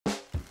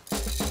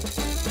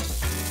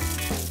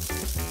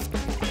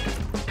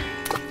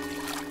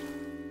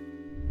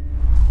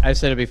I've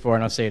said it before,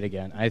 and I'll say it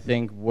again. I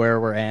think where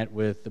we're at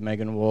with the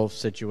Meagan Wolfe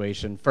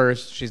situation,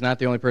 first, she's not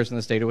the only person in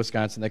the state of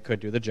Wisconsin that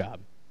could do the job.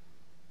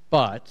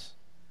 But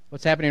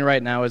what's happening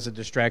right now is a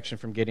distraction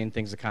from getting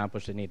things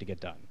accomplished that need to get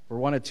done. We're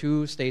one of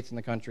 2 states in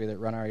the country that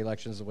run our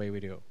elections the way we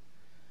do.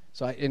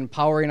 So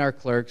empowering our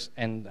clerks,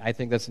 and I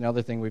think that's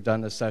another thing we've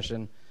done this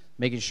session,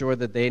 making sure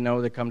that they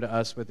know they come to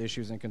us with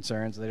issues and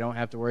concerns. They don't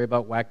have to worry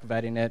about WEC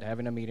vetting it,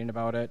 having a meeting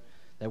about it,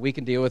 that we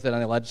can deal with it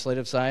on the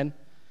legislative side.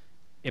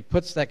 It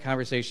puts that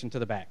conversation to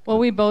the back. Well,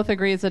 we both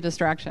agree it's a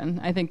distraction.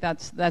 I think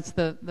that's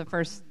the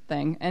first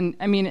thing. And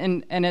I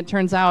mean, and it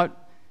turns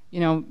out,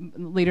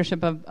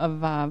 leadership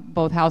of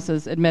both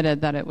houses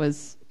admitted that it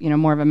was,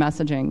 more of a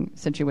messaging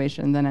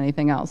situation than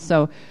anything else.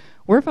 So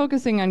we're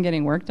focusing on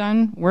getting work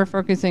done. We're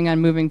focusing on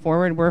moving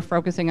forward. We're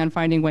focusing on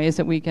finding ways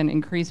that we can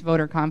increase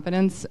voter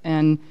confidence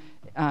and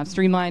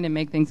streamline and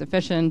make things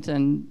efficient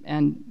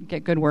and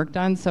get good work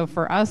done. So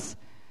for us,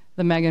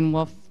 the Meagan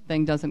Wolfe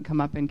thing doesn't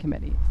come up in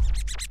committee.